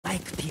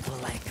like people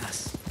like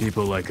us.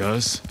 People like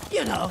us?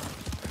 You know,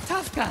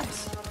 tough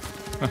guys.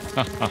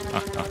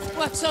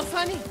 What's so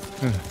funny?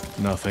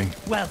 Nothing.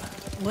 Well,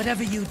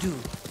 whatever you do,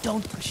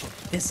 don't push it.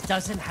 This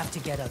doesn't have to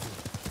get ugly.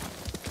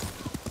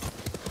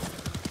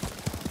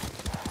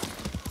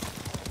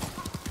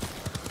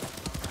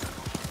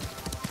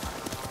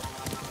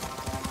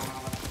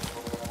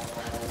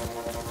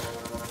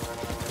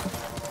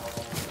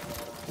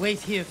 Wait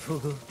here,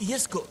 Fugu.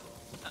 Yes,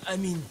 I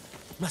mean,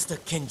 Master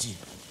Kenji.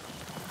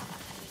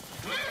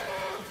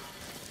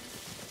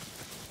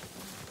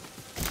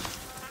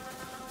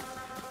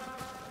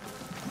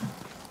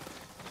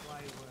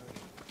 Why worry?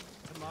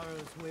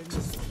 Tomorrow's winds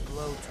will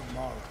blow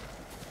tomorrow.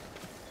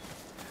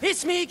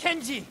 It's me,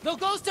 Kenji, the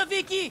ghost of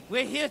Iki.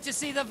 We're here to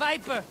see the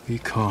Viper. Be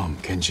calm,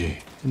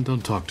 Kenji, and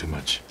don't talk too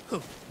much.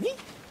 Who, me?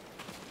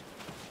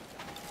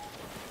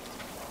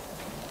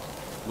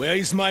 Where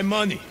is my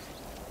money?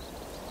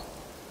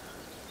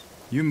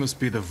 You must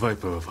be the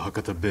Viper of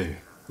Hakata Bay.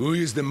 Who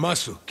is the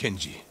Masu,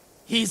 Kenji?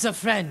 He's a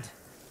friend.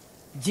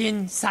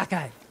 Jin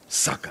Sakai.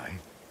 Sakai?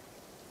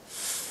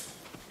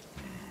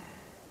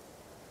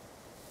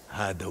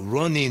 Had a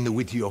run-in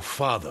with your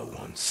father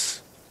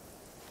once.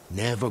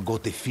 Never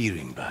got the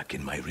feeling back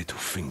in my little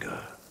finger.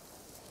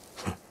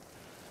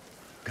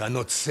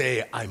 Cannot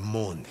say I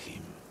mourned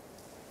him.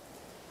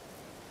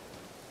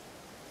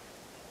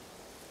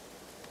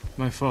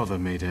 My father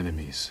made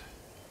enemies,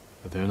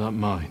 but they're not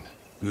mine.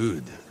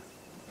 Good.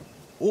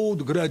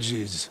 Old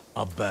grudges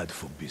are bad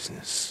for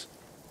business.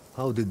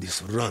 How did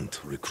this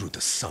runt recruit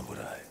a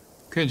samurai?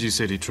 Kenji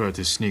said he tried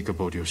to sneak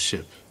aboard your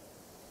ship.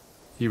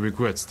 He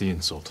regrets the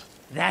insult.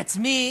 That's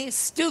me,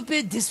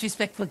 stupid,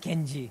 disrespectful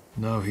Kenji.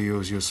 Now he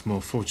owes you a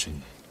small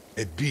fortune.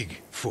 A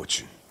big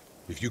fortune.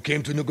 If you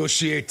came to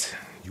negotiate,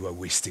 you are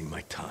wasting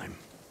my time.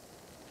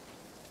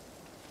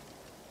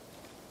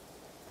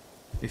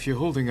 If you're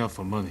holding out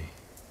for money,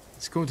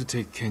 it's going to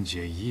take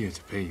Kenji a year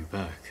to pay you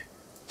back.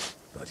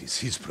 That is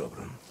his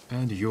problem.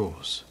 And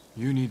yours.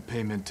 You need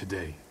payment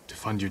today to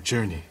fund your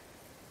journey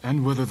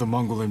and weather the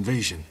Mongol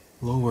invasion.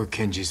 Lower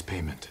Kenji's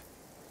payment,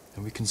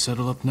 and we can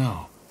settle up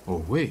now. Or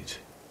wait,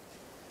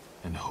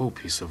 and hope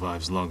he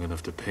survives long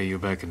enough to pay you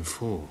back in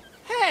full.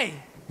 Hey!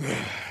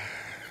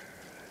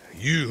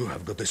 You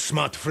have got a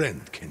smart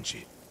friend,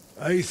 Kenji.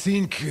 I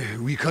think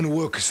we can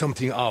work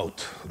something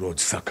out, Lord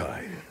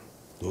Sakai.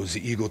 Those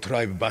Eagle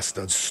Tribe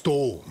bastards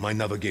stole my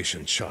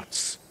navigation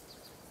charts.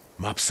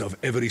 Maps of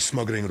every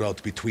smuggling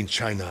route between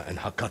China and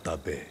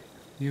Hakata Bay.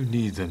 You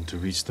need them to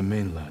reach the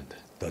mainland.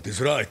 That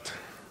is right.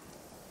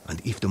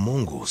 And if the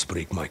Mongols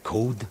break my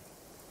code,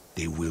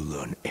 they will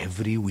learn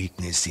every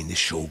weakness in the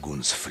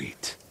Shogun's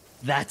fleet.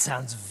 That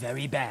sounds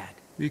very bad.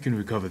 We can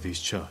recover these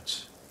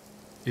charts,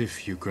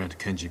 if you grant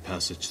Kenji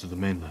passage to the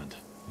mainland.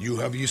 You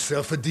have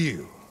yourself a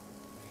deal.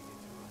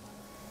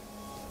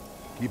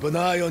 Keep an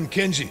eye on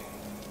Kenji.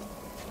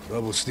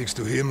 Trouble sticks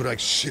to him like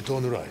shit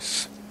on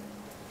rice.